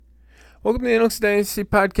Welcome to the Analytics Dynasty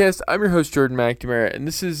podcast. I'm your host, Jordan McNamara, and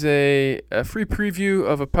this is a free preview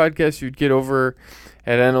of a podcast you'd get over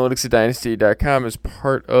at analyticsdynasty.com as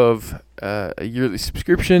part of a yearly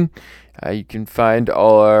subscription. You can find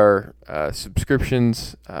all our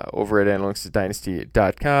subscriptions over at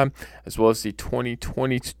analyticsdynasty.com, as well as the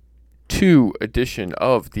 2022 edition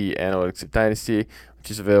of the Analytics of Dynasty,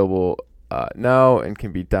 which is available now and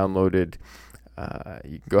can be downloaded.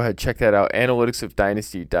 You can go ahead and check that out,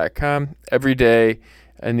 analyticsofdynasty.com. Every day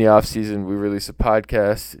in the off season, we release a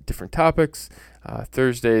podcast, different topics.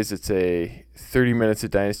 Thursdays, it's a 30 minutes of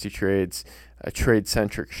Dynasty trades, a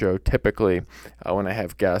trade-centric show. Typically, when I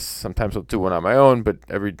have guests, sometimes I'll do one on my own, but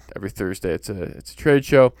every Thursday, it's a trade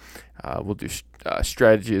show. We'll do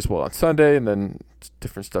strategy as well on Sunday, and then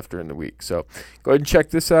different stuff during the week. So go ahead and check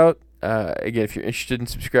this out. Again, if you're interested in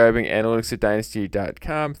subscribing,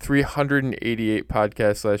 analyticsofdynasty.com. 388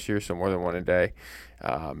 podcasts last year, so more than one a day,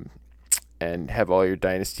 and have all your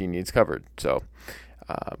Dynasty needs covered. So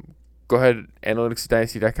go ahead,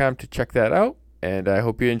 analyticsofdynasty.com to check that out. And I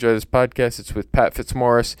hope you enjoy this podcast. It's with Pat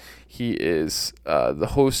Fitzmaurice. He is the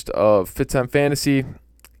host of Fitz on Fantasy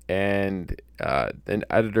and an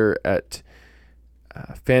editor at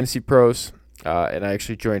Fantasy Pros. And I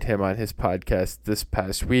actually joined him on his podcast this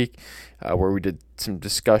past week where we did some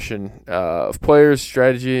discussion of players,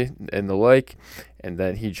 strategy, and the like. And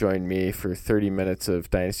then he joined me for 30 minutes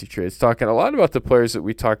of Dynasty trades, talking a lot about the players that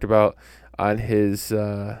we talked about on his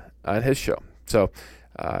show. So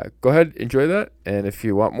go ahead, enjoy that. And if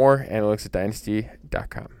you want more,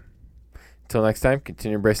 analyticsdynasty.com. Until next time,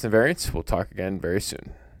 continue embracing the variance. We'll talk again very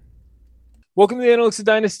soon. Welcome to the Analytics of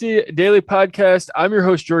Dynasty daily podcast. I'm your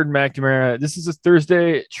host, Jordan McNamara. This is a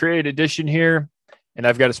Thursday trade edition here, and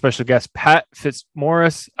I've got a special guest, Pat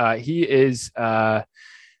Fitzmaurice. He is at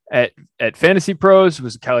Fantasy Pros,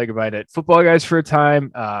 was a colleague of mine at Football Guys for a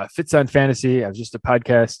time. Fitz on Fantasy. I was just a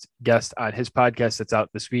podcast guest on his podcast that's out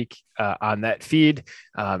this week on that feed,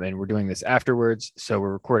 and we're doing this afterwards. So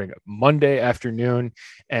we're recording Monday afternoon.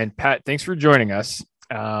 And Pat, thanks for joining us.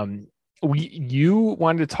 You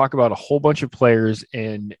wanted to talk about a whole bunch of players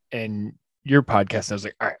in your podcast. I was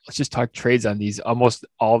like, all right, let's just talk trades on these, almost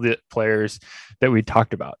all the players that we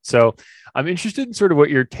talked about. So I'm interested in sort of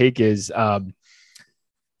what your take is.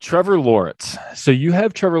 Trevor Lawrence. So you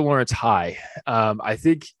have Trevor Lawrence high. I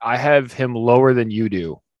think I have him lower than you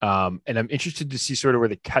do. And I'm interested to see sort of where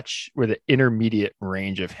the intermediate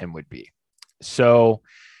range of him would be. So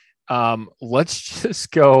let's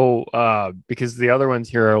just go because the other ones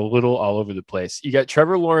here are a little all over the place. You got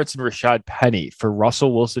Trevor Lawrence and Rashad Penny for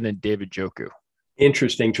Russell Wilson and David Njoku.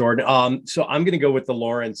 Interesting, Jordan. So I'm going to go with the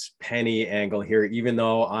Lawrence Penny angle here, even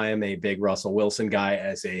though I am a big Russell Wilson guy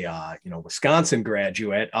as a Wisconsin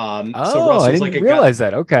graduate. So Russ I didn't realize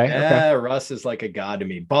that. Okay. Yeah, okay. Russ is like a god to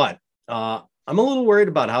me, but I'm a little worried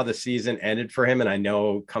about how the season ended for him, and I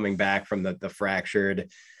know coming back from the fractured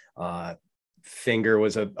finger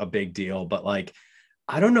was a big deal, but like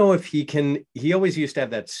I don't know if he always used to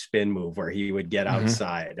have that spin move where he would get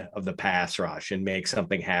outside of the pass rush and make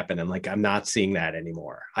something happen, and like I'm not seeing that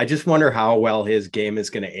anymore. I just wonder how well his game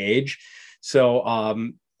is going to age. So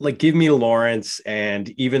like give me Lawrence, and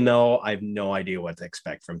even though I have no idea what to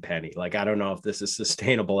expect from Penny, like I don't know if this is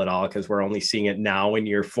sustainable at all because we're only seeing it now in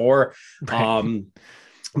year 4. Right.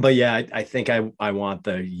 But yeah, I think I want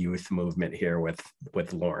the youth movement here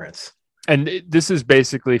with Lawrence. And this is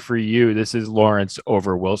basically for you. This is Lawrence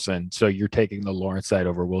over Wilson. So you're taking the Lawrence side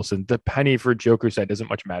over Wilson. The Penny for Njoku side doesn't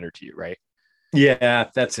much matter to you, right? Yeah,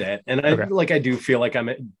 that's it. And I do feel like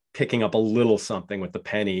I'm picking up a little something with the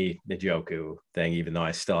Penny Njoku thing, even though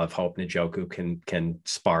I still have hope Njoku can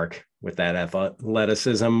spark with that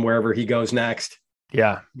athleticism wherever he goes next.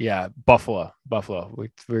 Yeah. Buffalo.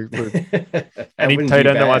 We're any tight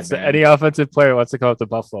end that wants to, any offensive player wants to come up to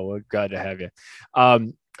Buffalo. We're glad to have you. All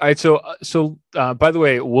right. So by the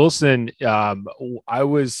way, Wilson, I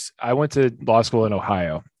went to law school in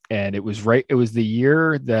Ohio, and it was the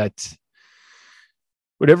year that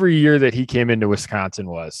whatever year that he came into Wisconsin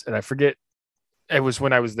was, and I forget, it was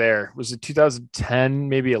when I was there. Was it 2010,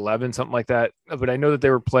 maybe 11, something like that? But I know that they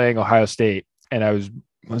were playing Ohio State, and I was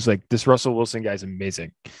like, this Russell Wilson guy's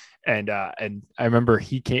amazing. And I remember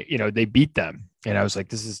he came, they beat them, and I was like,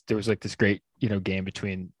 there was like this great, game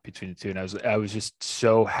between the two. And I was just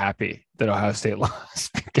so happy that Ohio State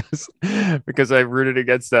lost because I rooted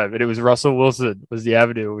against them, and it was Russell Wilson was the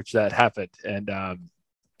avenue which that happened. And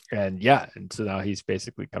so now he's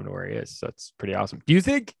basically come to where he is. So it's pretty awesome. Do you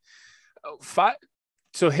think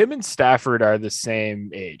so him and Stafford are the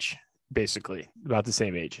same age, basically about the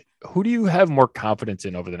same age? Who do you have more confidence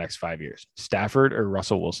in over the next 5 years, Stafford or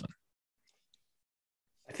Russell Wilson?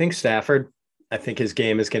 I think Stafford. I think his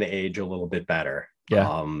game is going to age a little bit better.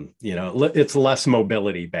 Yeah. It's less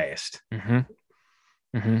mobility based. Mm-hmm.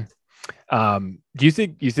 Mm-hmm. Do you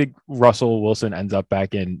think Russell Wilson ends up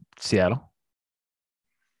back in Seattle?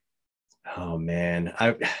 Oh man,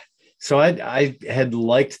 I had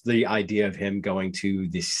liked the idea of him going to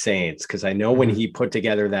the Saints because I know when Mm-hmm. he put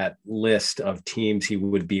together that list of teams he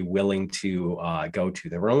would be willing to go to,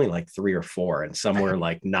 there were only like 3 or 4, and some were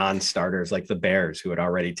like non-starters, like the Bears, who had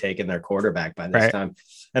already taken their quarterback by this Right. time,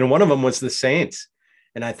 and one of them was the Saints.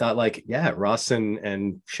 And I thought, like, yeah, Russ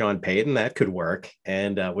and Sean Payton, that could work.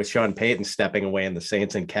 And with Sean Payton stepping away in the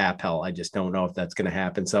Saints and cap hell, I just don't know if that's going to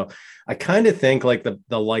happen. So I kind of think like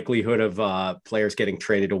the likelihood of players getting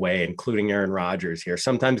traded away, including Aaron Rodgers here,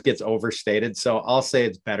 sometimes gets overstated. So I'll say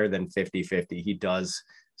it's better than 50-50. He does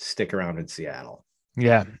stick around in Seattle.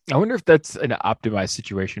 Yeah. I wonder if that's an optimized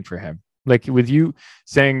situation for him. Like with you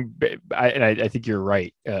saying, I think you're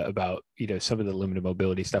right about, some of the limited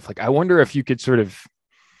mobility stuff. Like, I wonder if you could sort of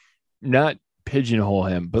not pigeonhole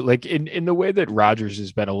him, but like in the way that Rodgers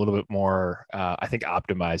has been a little bit more, I think,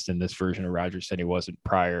 optimized in this version of Rodgers than he was in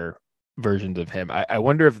prior versions of him. I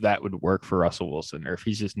wonder if that would work for Russell Wilson, or if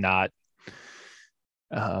he's just not,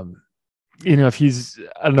 if he's,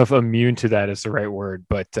 I don't know if immune to that is the right word,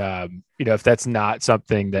 but, if that's not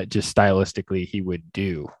something that just stylistically he would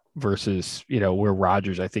do versus, where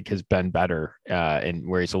Rodgers, I think, has been better and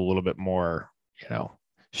where he's a little bit more,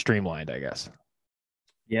 streamlined, I guess.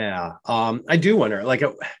 Yeah. I do wonder, like,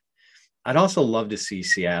 I'd also love to see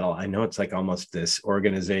Seattle. I know it's like almost this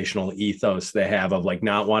organizational ethos they have of like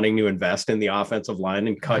not wanting to invest in the offensive line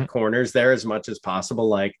and cut corners there as much as possible.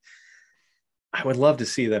 Like, I would love to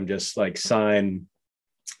see them just like sign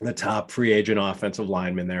the top free agent offensive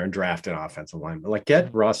lineman there and draft an offensive lineman. Like,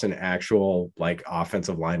 get Russ an actual like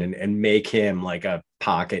offensive line and make him like a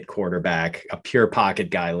pocket quarterback, a pure pocket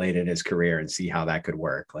guy late in his career, and see how that could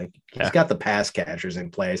work. Like, he's got the pass catchers in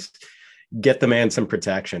place. Get the man some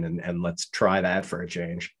protection and let's try that for a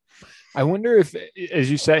change. I wonder if, as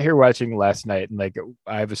you sat here watching last night, and like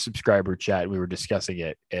I have a subscriber chat, we were discussing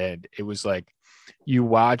it, and it was like you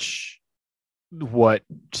watch what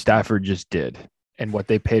Stafford just did and what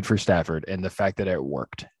they paid for Stafford and the fact that it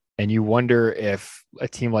worked. And you wonder if a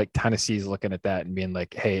team like Tennessee is looking at that and being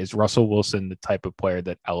like, hey, is Russell Wilson the type of player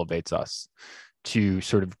that elevates us to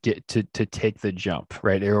sort of get to take the jump,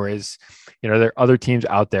 right? Or is, there are other teams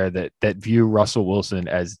out there that view Russell Wilson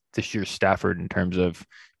as this year's Stafford in terms of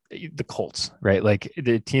the Colts, right? Like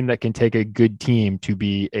the team that can take a good team to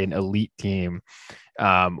be an elite team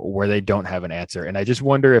where they don't have an answer. And I just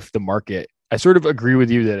wonder if the market, I sort of agree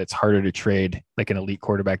with you that it's harder to trade like an elite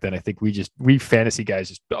quarterback than I think we fantasy guys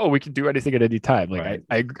just, we can do anything at any time. Like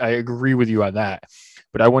right. I agree with you on that,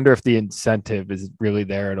 but I wonder if the incentive is really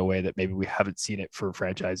there in a way that maybe we haven't seen it for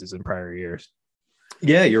franchises in prior years.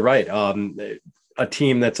 Yeah, you're right. A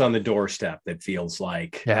team that's on the doorstep that feels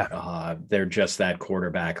like they're just that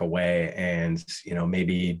quarterback away. And,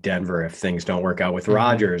 maybe Denver, if things don't work out with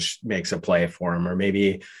Rodgers, makes a play for him. Or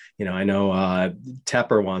maybe, I know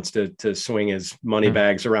Tepper wants to swing his money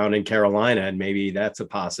bags around in Carolina, and maybe that's a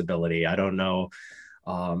possibility. I don't know.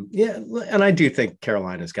 And I do think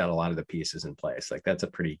Carolina's got a lot of the pieces in place. Like, that's a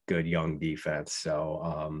pretty good young defense.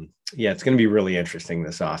 So, it's going to be really interesting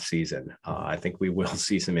this offseason. I think we will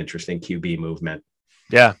see some interesting QB movement.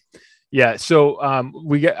 Yeah. Yeah. So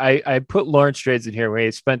I put Lawrence trades in here.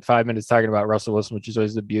 We spent 5 minutes talking about Russell Wilson, which is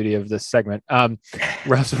always the beauty of this segment.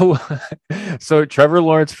 Russell. So Trevor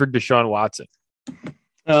Lawrence for Deshaun Watson.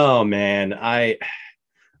 Oh man. I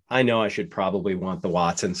know I should probably want the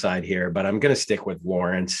Watson side here, but I'm going to stick with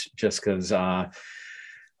Lawrence just because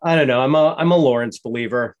I don't know. I'm a Lawrence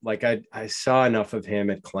believer. Like I saw enough of him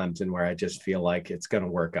at Clemson where I just feel like it's going to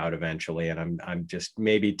work out eventually. And I'm just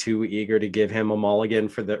maybe too eager to give him a mulligan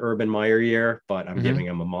for the Urban Meyer year, but I'm giving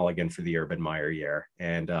him a mulligan for the Urban Meyer year.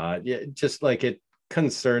 And just like it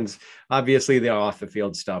concerns, obviously the off the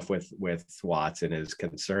field stuff with Watson is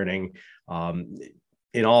concerning.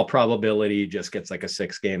 In all probability, just gets like a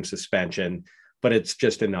 6-game suspension, but it's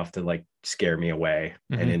just enough to like scare me away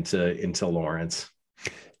and into Lawrence.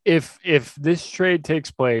 If this trade takes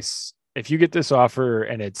place, if you get this offer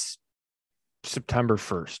and it's September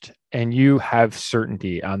 1st and you have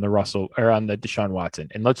certainty on the Russell or on the Deshaun Watson,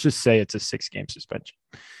 and let's just say it's a 6-game suspension,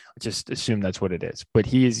 let's just assume that's what it is, but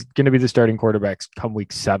he's going to be the starting quarterback come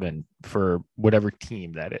week 7 for whatever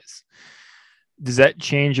team that is. Does that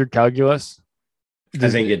change your calculus? I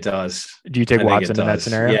think it does. Do you take Watson in that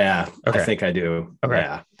scenario? Yeah, okay. I think I do. Okay.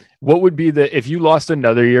 Yeah. What would be if you lost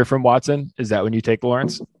another year from Watson, is that when you take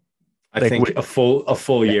Lawrence? I Like, think a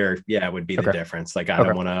full yeah. year, yeah, would be the Okay. difference. Like Okay.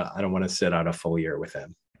 I don't want to sit out a full year with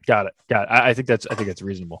him. Got it. Got it. I think that's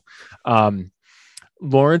reasonable. Um,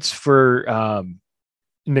 Lawrence for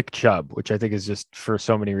Nick Chubb, which I think is just for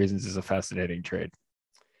so many reasons is a fascinating trade.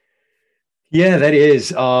 Yeah, that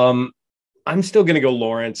is. I'm still gonna go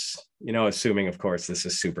Lawrence, assuming of course this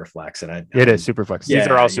is super flex. And It is super flex. These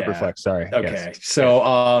are yeah, all super yeah. flex. Sorry. Yes. Okay.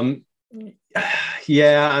 So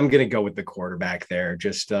yeah, I'm gonna go with the quarterback there.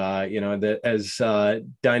 Just as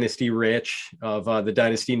Dynasty Rich of the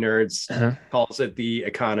Dynasty Nerds Uh-huh. calls it, the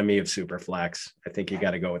economy of super flex. I think you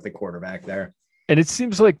got to go with the quarterback there. And it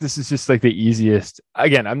seems like this is just like the easiest.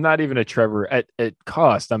 Again, I'm not even a Trevor at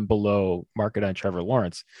cost. I'm below market on Trevor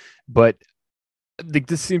Lawrence, but like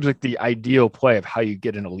this seems like the ideal play of how you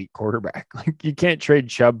get an elite quarterback. Like you can't trade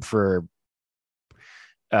Chubb for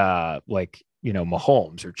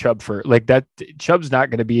Mahomes or Chubb for like that. Chubb's not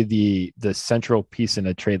going to be the central piece in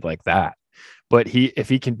a trade like that. But if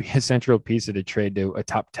he can be a central piece of a trade to a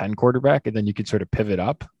top 10 quarterback, and then you can sort of pivot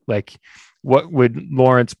up, like what would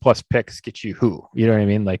Lawrence plus picks get you who? You know what I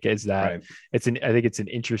mean? Like, is that Right. I think it's an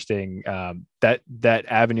interesting that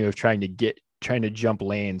avenue of trying to jump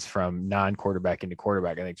lanes from non-quarterback into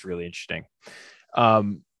quarterback. I think it's really interesting.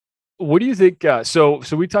 What do you think? So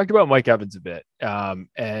we talked about Mike Evans a bit,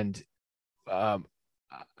 and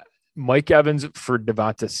Mike Evans for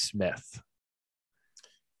Devonta Smith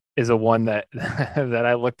is a one that that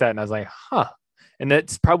I looked at and I was like, huh. And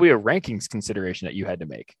that's probably a rankings consideration that you had to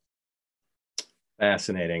make.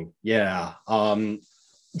 Fascinating. Yeah.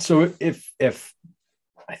 So if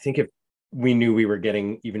I think if we knew we were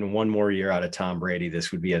getting even one more year out of Tom Brady,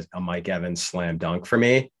 this would be a Mike Evans slam dunk for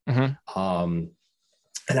me. Mm-hmm.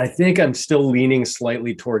 And I think I'm still leaning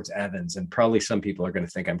slightly towards Evans, and probably some people are going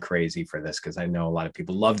to think I'm crazy for this because I know a lot of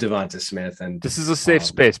people love Devonta Smith, and This is a safe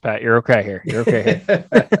space, Pat. You're okay here. You're okay here.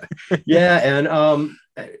 yeah, and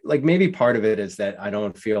like maybe part of it is that I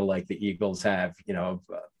don't feel like the Eagles have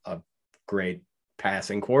a great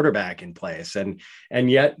passing quarterback in place, and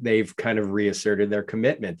yet they've kind of reasserted their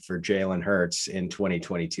commitment for Jalen Hurts in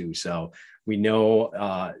 2022. So we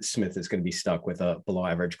know Smith is going to be stuck with a below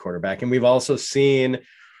average quarterback, and we've also seen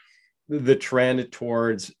the trend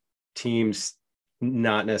towards teams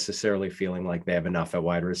not necessarily feeling like they have enough at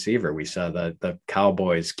wide receiver. We saw the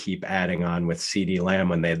Cowboys keep adding on with CeeDee Lamb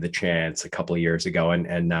when they had the chance a couple of years ago.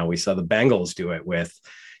 And now we saw the Bengals do it with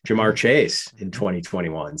Jamar Chase in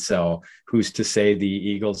 2021. So who's to say the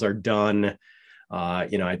Eagles are done?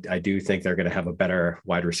 I do think they're going to have a better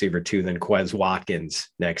wide receiver too than Quez Watkins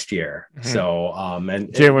next year. Mm-hmm. So, and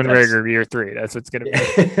Jalen Reagor year 3, that's what's going to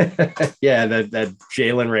be. Yeah. That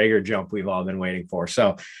Jalen Reagor jump we've all been waiting for.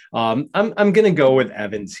 So, I'm going to go with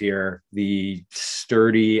Evans here, the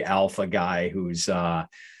sturdy alpha guy who's,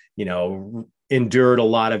 endured a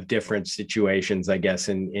lot of different situations, I guess,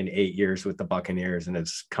 in 8 years with the Buccaneers, and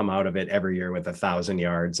has come out of it every year with 1,000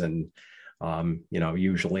 yards and,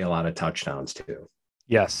 usually a lot of touchdowns too.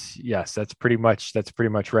 Yes. That's pretty much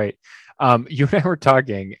right. You and I were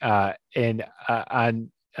talking on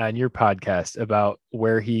your podcast about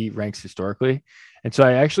where he ranks historically. And so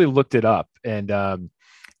I actually looked it up, and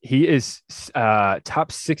he is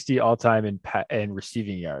top 60 all time in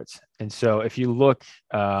receiving yards. And so if you look,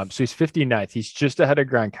 so he's 59th, he's just ahead of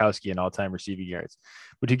Gronkowski in all time receiving yards.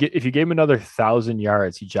 But if you gave him another 1,000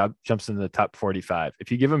 yards, he jumps into the top 45.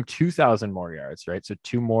 If you give him 2,000 more yards, right? So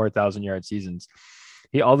 2 more 1,000-yard seasons,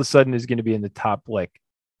 he all of a sudden is going to be in the top like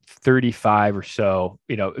 35 or so.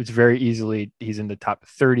 It's very easily, he's in the top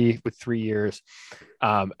 30 with 3 years.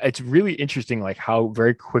 It's really interesting, like how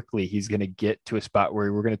very quickly he's going to get to a spot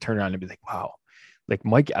where we're going to turn around and be like, wow, like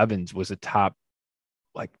Mike Evans was a top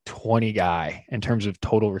like 20 guy in terms of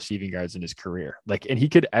total receiving yards in his career. Like, and he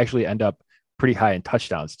could actually end up pretty high in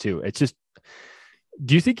touchdowns too. It's just,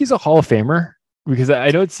 do you think he's a Hall of Famer? Because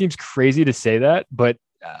I know it seems crazy to say that, but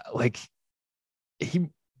is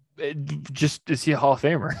he a Hall of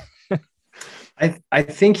Famer? I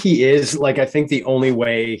think he is. Like, I think the only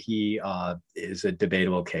way he is a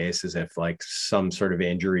debatable case is if like some sort of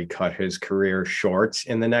injury cut his career short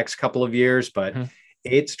in the next couple of years, but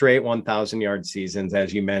 8 straight 1,000-yard seasons,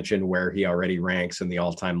 as you mentioned, where he already ranks in the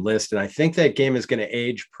all-time list. And I think that game is going to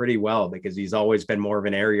age pretty well because he's always been more of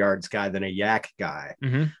an air yards guy than a yak guy.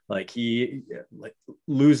 Mm-hmm. Like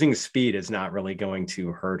losing speed is not really going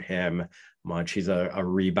to hurt him much. He's a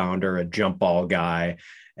rebounder, a jump ball guy,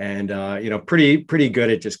 and pretty good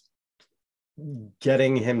at just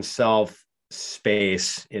getting himself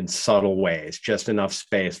space in subtle ways, just enough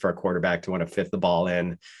space for a quarterback to want to fit the ball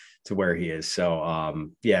in to where he is. So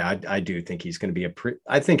I do think he's going to be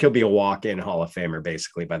I think he'll be a walk-in Hall of Famer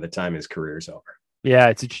basically by the time his career's over. Yeah,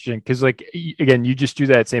 it's interesting because, like, again, you just do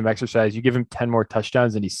that same exercise. You give him 10 more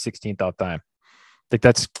touchdowns, and he's 16th all time. Like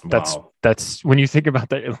Wow. that's when you think about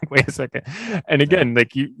that. You're like, wait a second. And Yeah. again,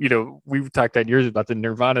 like we've talked that years about the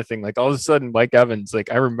Nirvana thing. Like all of a sudden, Mike Evans, like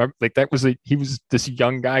I remember, like that was he was this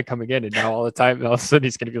young guy coming in, and now all the time, all of a sudden,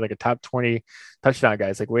 he's going to be like a top 20 touchdown guy.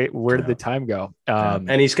 It's like, wait, where did Yeah. the time go? Yeah.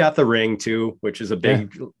 And he's got the ring too, which is a Yeah,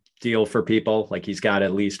 big deal for people. Like he's got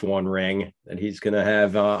at least one ring that he's going to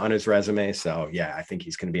have on his resume. So yeah, I think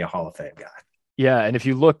he's going to be a Hall of Fame guy. yeah. And if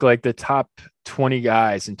you look like the top 20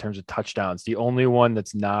 guys in terms of touchdowns, the only one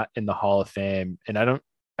that's not in the Hall of Fame, and I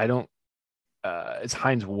don't it's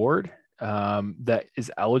Heinz Ward that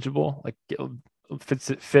is eligible. Like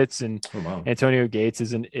Fitz and Oh, wow. Antonio Gates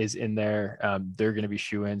is in there. They're going to be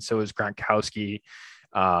shoe in. So is Gronkowski.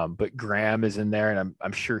 But Graham is in there, and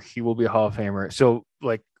I'm sure he will be a Hall of Famer. So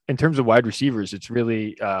like in terms of wide receivers, it's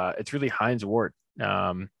really Heinz Ward.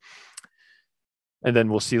 And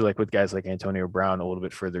then we'll see, like with guys like Antonio Brown a little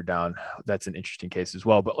bit further down, that's an interesting case as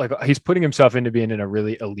well. But like he's putting himself into being in a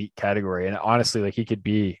really elite category. And honestly, like he could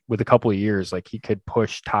be with a couple of years, like he could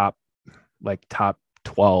push top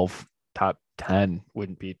 12, top 10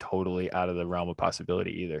 wouldn't be totally out of the realm of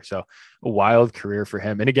possibility either. So a wild career for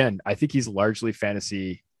him. And again, I think he's largely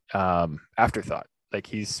fantasy afterthought. Like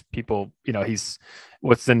he's people, he's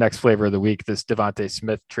what's the next flavor of the week? This Devontae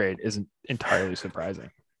Smith trade isn't entirely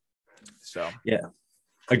surprising. So yeah,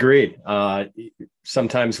 agreed.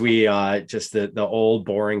 Sometimes we just the old,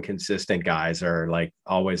 boring, consistent guys are like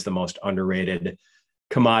always the most underrated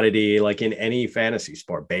commodity, like in any fantasy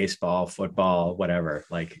sport, baseball, football, whatever.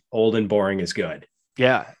 Like old and boring is good.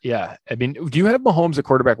 yeah. I mean, do you have Mahomes at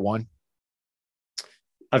quarterback one?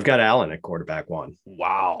 I've got Allen at quarterback one.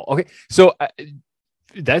 Wow. Okay. So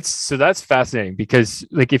that's fascinating because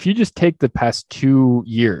like if you just take the past 2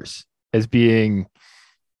 years as being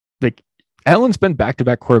like Allen's been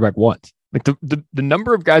back-to-back quarterback once. Like the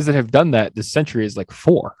number of guys that have done that this century is like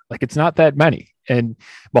 4. Like it's not that many. And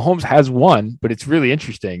Mahomes has one, but it's really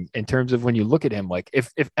interesting in terms of when you look at him. Like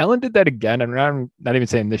if Allen did that again, and I'm not even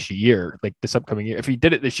saying this year, like this upcoming year, if he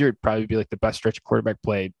did it this year, it'd probably be like the best stretch of quarterback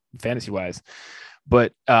play fantasy wise.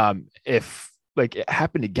 But if like it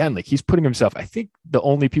happened again, like he's putting himself, I think the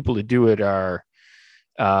only people to do it are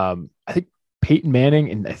I think Peyton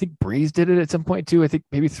Manning, and I think Breeze did it at some point too. I think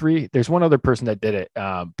maybe 3. There's one other person that did it.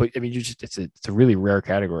 But I mean, it's a really rare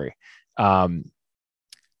category.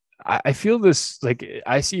 I feel this, like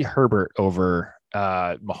I see Herbert over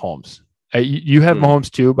Mahomes. You have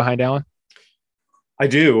Mahomes 2 behind Allen? I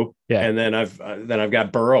do. Yeah. And then I've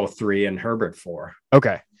got Burrow 3 and Herbert 4.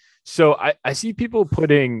 Okay. So I see people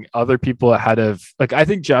putting other people ahead of, like, I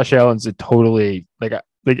think Josh Allen's a totally like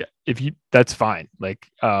if you, that's fine. Like,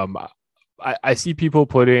 I see people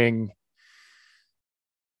putting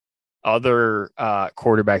other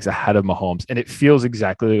quarterbacks ahead of Mahomes, and it feels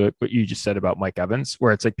exactly like what you just said about Mike Evans,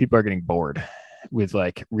 where it's like people are getting bored with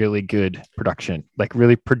like really good production, like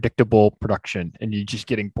really predictable production, and you're just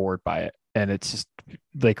getting bored by it. And it's just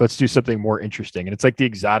like, let's do something more interesting. And it's like the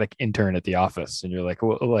exotic intern at the office. And you're like,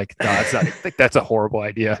 well, like, no, that's not like, that's a horrible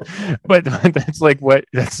idea. But that's like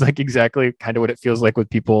exactly kind of what it feels like with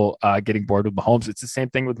people getting bored with Mahomes. It's the same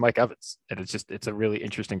thing with Mike Evans. And it's a really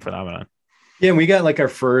interesting phenomenon. Yeah. And we got like our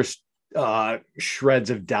first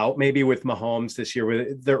shreds of doubt maybe with Mahomes this year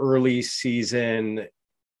with the early season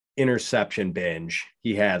interception binge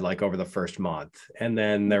he had like over the first month. And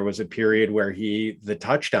then there was a period where the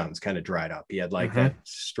touchdowns kind of dried up. He had like that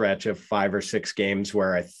stretch of 5 or 6 games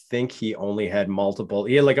where I think he only had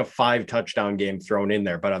he had like a 5 touchdown game thrown in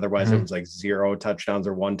there, but otherwise it was like 0 touchdowns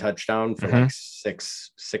or 1 touchdown for like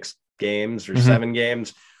six games or 7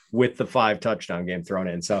 games with the 5 touchdown game thrown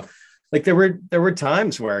in. So like there were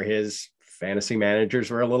times where his fantasy managers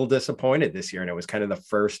were a little disappointed this year, and it was kind of the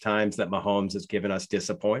first times that Mahomes has given us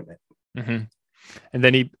disappointment. And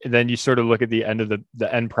then you sort of look at the end of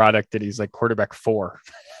the end product that he's like quarterback 4.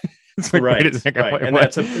 Like, right. And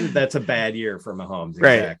that's a bad year for Mahomes.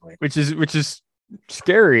 Exactly. Right. Which is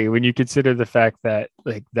scary when you consider the fact that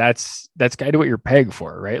like that's kind of what you're paying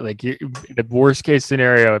for, right? Like the worst case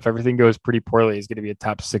scenario, if everything goes pretty poorly, he's going to be a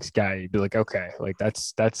top 6 guy. You'd be like, okay, like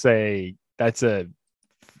that's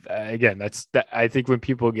again, I think when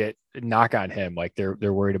people get knock on him, like they're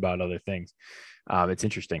worried about other things. It's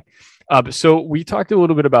interesting. So we talked a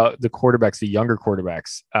little bit about the quarterbacks, the younger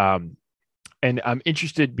quarterbacks. And I'm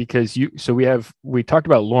interested because we talked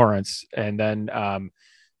about Lawrence, and then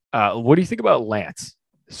what do you think about Lance?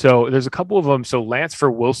 So there's a couple of them. So Lance for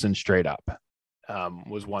Wilson straight up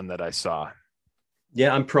was one that I saw.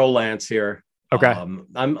 Yeah, I'm pro Lance here. Okay.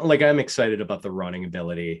 I'm excited about the running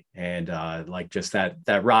ability and like just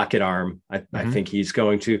that rocket arm. I think he's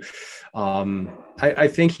going to. I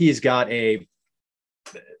think he's got a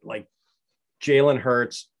like Jalen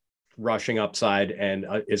Hurts rushing upside and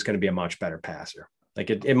is going to be a much better passer. Like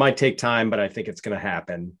it might take time, but I think it's going to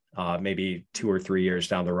happen maybe 2 or 3 years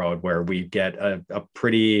down the road where we get a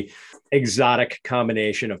pretty exotic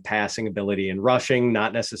combination of passing ability and rushing,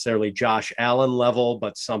 not necessarily Josh Allen level,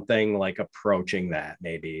 but something like approaching that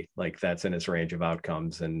maybe like that's in his range of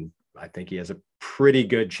outcomes. And I think he has a pretty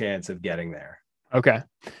good chance of getting there. Okay.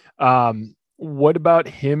 What about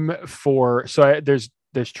him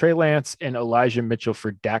there's Trey Lance and Elijah Mitchell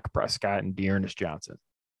for Dak Prescott and Dearness Johnson.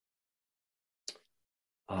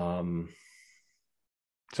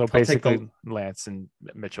 So basically Lance and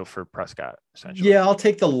Mitchell for Prescott, essentially. Yeah, I'll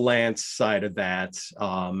take the Lance side of that.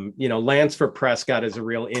 Lance for Prescott is a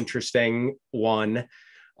real interesting one.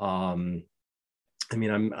 I'm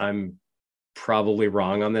probably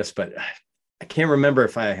wrong on this, but I can't remember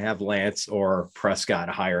if I have Lance or Prescott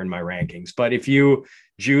higher in my rankings. But if you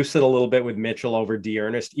juice it a little bit with Mitchell over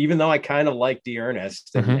Dearness, even though I kind of like Dearness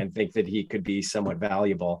and think that he could be somewhat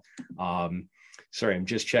valuable. Sorry, I'm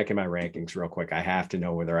just checking my rankings real quick. I have to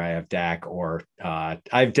know whether I have Dak or I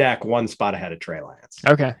have Dak one spot ahead of Trey Lance.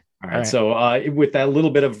 Okay. All right. So with that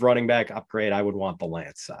little bit of running back upgrade, I would want the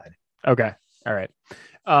Lance side. Okay. All right.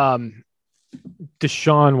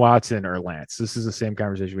 Deshaun Watson or Lance. This is the same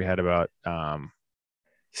conversation we had about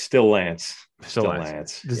still Lance. Still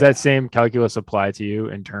Lance. Does that same calculus apply to you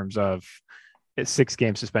in terms of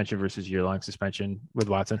 6-game suspension versus year-long suspension with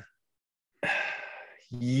Watson?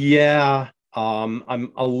 Yeah.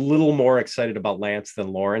 I'm a little more excited about Lance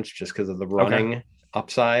than Lawrence just because of the running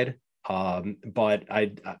upside. But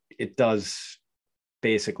it does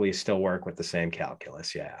basically still work with the same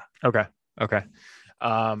calculus. Yeah. Okay.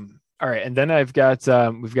 All right. And then we've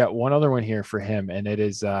got one other one here for him, and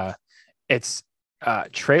it's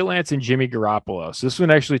Trey Lance and Jimmy Garoppolo. So this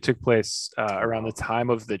one actually took place around the time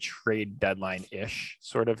of the trade deadline ish,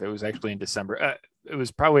 sort of. It was actually in December. It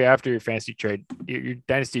was probably after your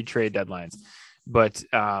dynasty trade deadlines, but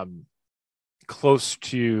close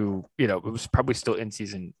to, it was probably still in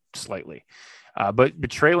season slightly. But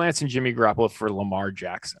Trey Lance and Jimmy Garoppolo for Lamar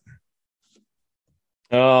Jackson.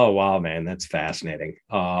 Oh, wow, man. That's fascinating.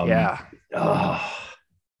 Yeah.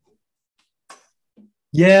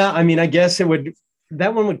 I mean, I guess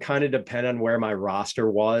that one would kind of depend on where my roster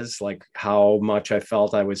was, like how much I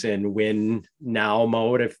felt I was in win now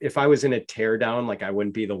mode. If I was in a tear down, like I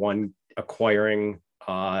wouldn't be the one acquiring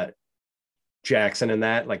Jackson in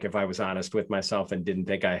that. Like if I was honest with myself and didn't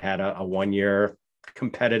think I had a 1-year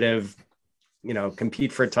competitive,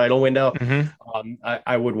 compete for a title window,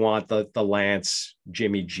 I would want the Lance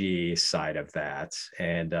Jimmy G side of that.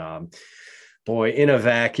 And boy, in a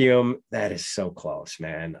vacuum, that is so close,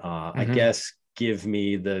 man. I guess give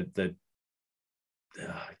me the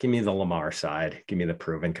Lamar side. Give me the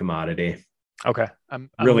proven commodity. Okay. I'm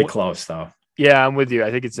really close though. Yeah, I'm with you.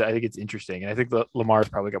 I think it's interesting. And I think Lamar's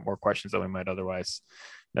probably got more questions than we might otherwise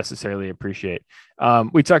necessarily appreciate.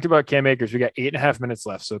 We talked about Cam Akers. We got 8.5 minutes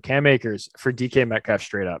left. So Cam Akers for DK Metcalf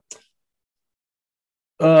straight up.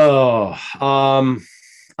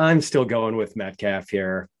 I'm still going with Metcalf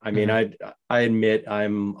here. I mean, I admit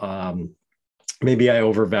I'm maybe I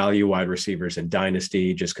overvalue wide receivers in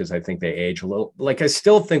Dynasty just because I think they age a little. Like I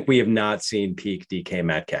still think we have not seen peak DK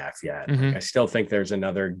Metcalf yet. Like, I still think there's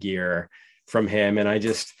another gear from him. And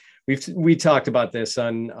we talked about this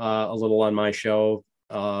on a little on my show,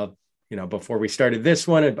 before we started this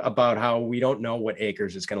one about how we don't know what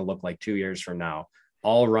Akers is going to look like 2 years from now.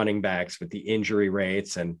 All running backs with the injury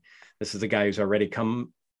rates. And this is a guy who's already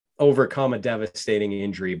overcome a devastating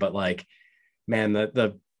injury, but like, man,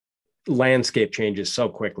 the landscape changes so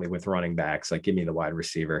quickly with running backs. Like, give me the wide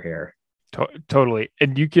receiver here. Totally.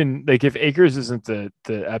 And you can, like, if Akers isn't the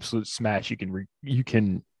absolute smash, you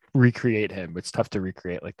can recreate him. It's tough to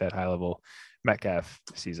recreate like that high level Metcalf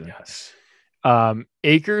season. Yes.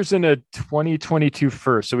 Akers in a 2022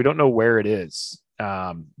 first, so we don't know where it is.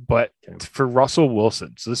 But for Russell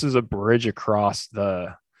Wilson, so this is a bridge across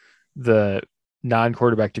the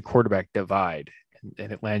non-quarterback to quarterback divide,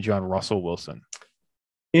 and it lands you on Russell Wilson.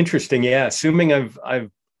 Interesting. Yeah. Assuming I've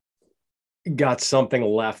got something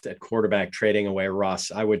left at quarterback trading away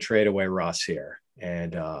Russ, I would trade away Russ here.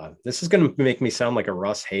 And this is going to make me sound like a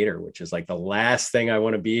Russ hater, which is like the last thing I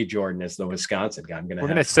want to be, Jordan, is the Wisconsin guy. We're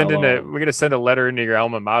going to send a letter into your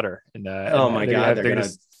alma mater. And oh my God, they're going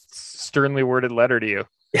to sternly worded letter to you.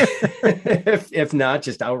 if not,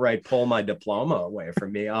 just outright pull my diploma away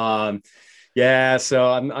from me. So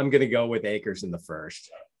I'm going to go with Akers in the first.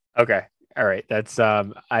 Okay. All right. That's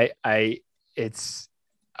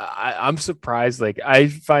I'm surprised. Like I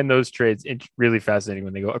find those trades really fascinating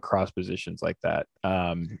when they go across positions like that.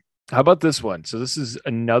 How about this one? So this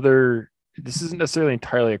isn't necessarily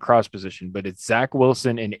entirely a cross position, but it's Zach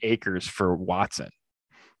Wilson and Akers for Watson.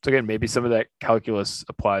 So again, maybe some of that calculus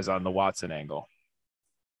applies on the Watson angle.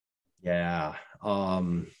 Yeah.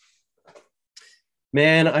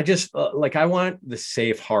 Man, I just I want the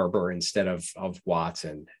safe harbor instead of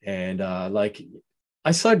Watson. And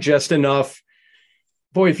I saw just enough.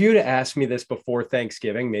 Boy, if you'd asked me this before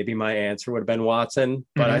Thanksgiving, maybe my answer would have been Watson.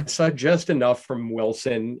 But I saw just enough from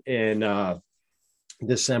Wilson in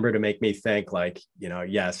December to make me think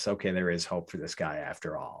yes, okay, there is hope for this guy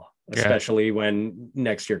after all, especially when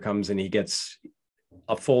next year comes and he gets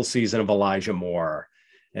a full season of Elijah Moore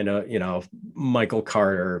and Michael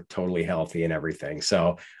Carter totally healthy and everything.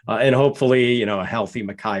 So and hopefully a healthy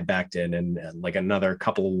Mekhi Becton and like another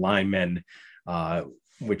couple of linemen,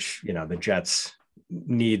 which the Jets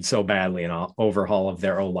need so badly an overhaul of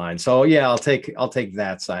their O-line. So yeah, I'll take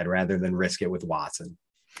that side rather than risk it with Watson.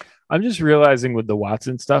 I'm just realizing with the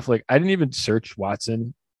Watson stuff, like I didn't even search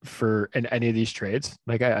Watson in any of these trades.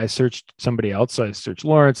 Like I searched somebody else. So I searched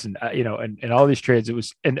Lawrence and, and all these trades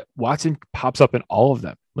and Watson pops up in all of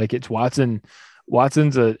them. Like it's Watson. We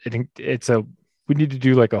need to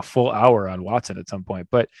do like a full hour on Watson at some point,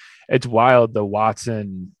 but it's wild. The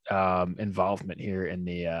Watson involvement here in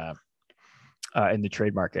the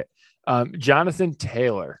trade market. Jonathan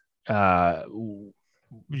Taylor,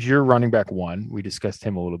 your running back one. We discussed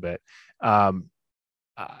him a little bit.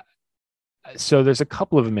 So there's a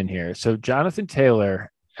couple of them in here. So Jonathan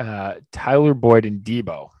Taylor, Tyler Boyd, and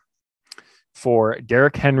Debo for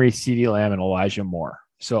Derrick Henry, CeeDee Lamb, and Elijah Moore.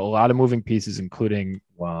 So a lot of moving pieces, including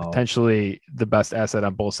potentially the best asset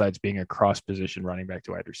on both sides being a cross position running back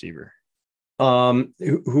to wide receiver.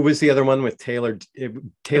 Who was the other one with Taylor,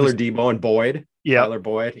 Debo, and Boyd? Yeah, Tyler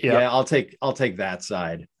Boyd. Yep. Yeah, I'll take that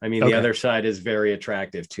side. I mean, the other side is very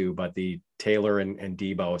attractive too, but the Taylor and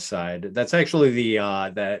Debo side, that's actually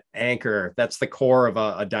that anchor. That's the core of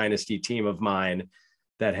a dynasty team of mine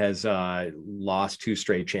that has lost 2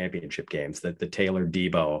 straight championship games. That the Taylor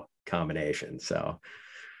Debo combination. So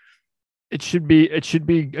it should be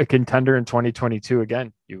a contender in 2022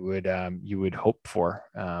 again. You would hope for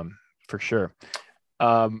sure.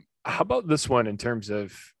 How about this one in terms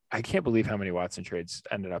of, I can't believe how many Watson trades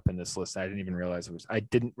ended up in this list. I didn't realize I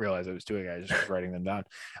was doing it. I just was writing them down.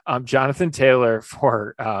 Jonathan Taylor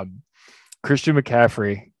for Christian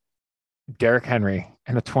McCaffrey, Derrick Henry,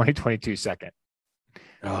 and a 2022 second.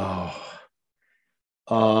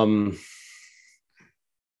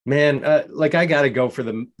 Man, I got to go for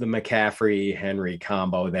the McCaffrey Henry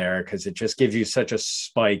combo there because it just gives you such a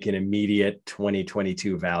spike in immediate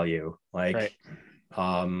 2022 value. Right.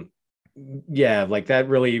 Yeah, like that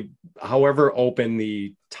really, however open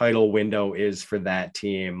the title window is for that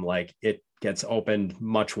team, like it gets opened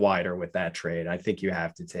much wider with that trade. I think you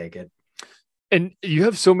have to take it. And you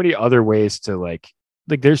have so many other ways to like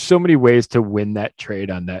there's so many ways to win that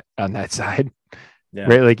trade on that side. Yeah.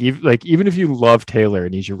 Right. Even if you love Taylor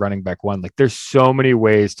and he's your running back one, like there's so many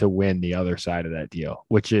ways to win the other side of that deal,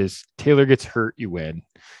 which is Taylor gets hurt, you win.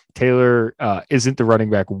 Taylor isn't the running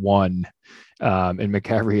back one, and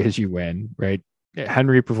McCaffrey is, you win, right?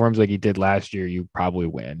 Henry performs like he did last year, you probably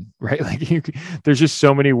win, right? There's just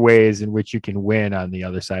so many ways in which you can win on the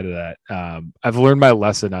other side of that. I've learned my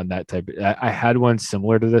lesson on that type. I had one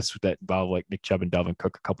similar to this that involved like Nick Chubb and Dalvin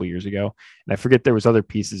Cook a couple years ago, and I forget there was other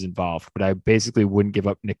pieces involved, but I basically wouldn't give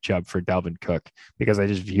up Nick Chubb for Dalvin Cook because I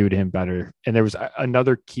just viewed him better. And there was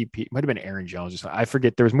another key piece, might have been Aaron Jones. I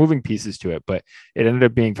forget. There was moving pieces to it, but it ended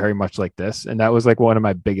up being very much like this, and that was like one of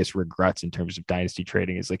my biggest regrets in terms of dynasty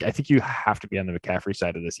trading. Is like I think you have to be on the McCaffrey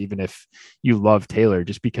side of this, even if you love Taylor,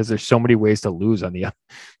 just because there's so many ways to lose on the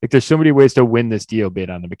there's so many ways to win this deal bid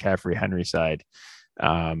on the McCaffrey Henry side.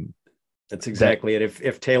 That's exactly it.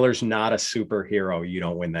 If Taylor's not a superhero, you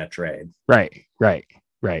don't win that trade. Right.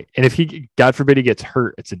 And if he, God forbid, he gets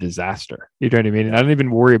hurt, it's a disaster. You know what I mean? And I don't even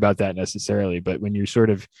worry about that necessarily, but when you're sort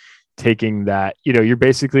of taking that, you're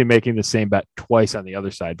basically making the same bet twice on the other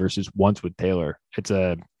side versus once with Taylor. It's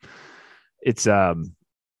I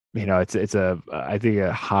think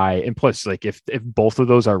a high, and plus like if both of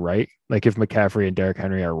those are right, like if McCaffrey and Derrick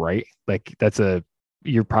Henry are right, like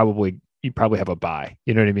you probably have a buy,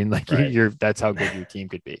 you know what I mean? Like right. That's how good your team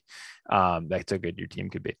could be. All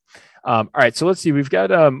right. So let's see, we've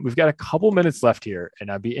got a couple minutes left here,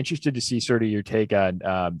 and I'd be interested to see sort of your take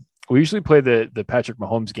on, we usually play the Patrick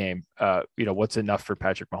Mahomes game, what's enough for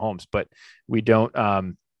Patrick Mahomes, but we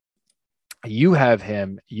don't, you have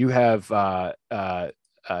him,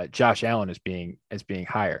 Josh Allen as being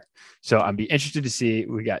higher. So I'm be interested to see.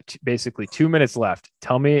 We got basically 2 minutes left.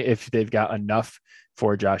 Tell me if they've got enough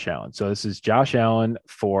for Josh Allen. So this is Josh Allen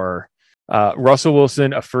for Russell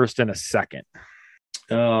Wilson, a first and a second.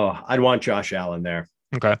 Oh, I'd want Josh Allen there.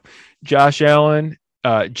 Okay. Josh Allen,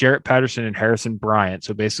 Jarrett Patterson, and Harrison Bryant.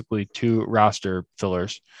 So basically 2 roster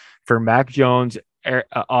fillers for Mac Jones,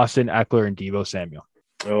 Austin Eckler, and Deebo Samuel.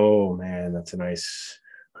 Oh man, that's a nice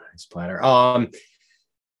platter.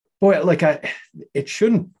 Boy, like it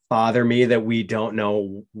shouldn't bother me that we don't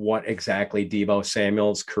know what exactly Deebo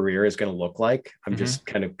Samuel's career is going to look like. I'm just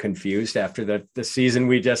kind of confused after the season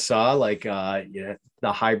we just saw. Like, the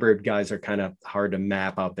hybrid guys are kind of hard to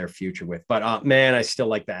map out their future with. But man, I still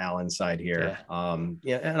like the Allen side here.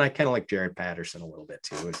 Yeah, and I kind of like Jared Patterson a little bit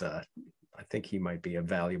too. I think he might be a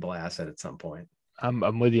valuable asset at some point.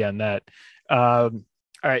 I'm with you on that.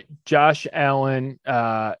 All right, Josh Allen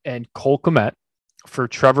and Cole Kmet for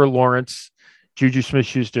Trevor Lawrence, Juju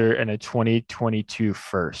Smith-Schuster, and a 2022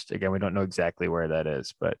 first. Again, we don't know exactly where that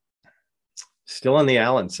is, but still on the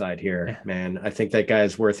Allen side here, man. I think that guy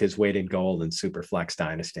is worth his weight in gold in Superflex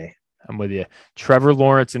Dynasty. I'm with you. Trevor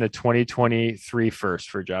Lawrence in a 2023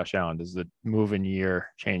 first for Josh Allen. Does the move in year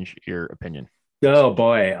change your opinion? Oh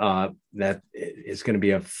boy, that is going to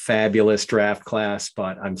be a fabulous draft class,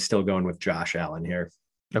 but I'm still going with Josh Allen here.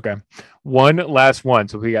 Okay. One last one.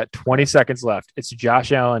 So we got 20 seconds left. It's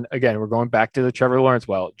Josh Allen. Again, we're going back to the Trevor Lawrence.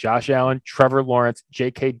 Well, Josh Allen, Trevor Lawrence,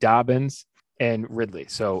 J.K. Dobbins, and Ridley.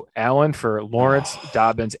 So Allen for Lawrence,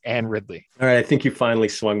 Dobbins, and Ridley. All right. I think you finally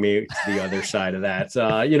swung me to the other side of that.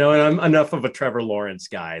 And I'm enough of a Trevor Lawrence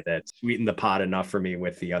guy that sweetened the pot enough for me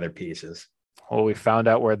with the other pieces. Well, we found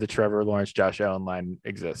out where the Trevor Lawrence, Josh Allen line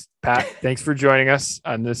exists. Pat, thanks for joining us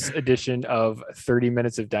on this edition of 30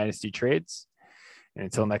 Minutes of Dynasty Trades. And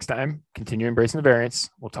until next time, continue embracing the variance.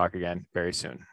 We'll talk again very soon.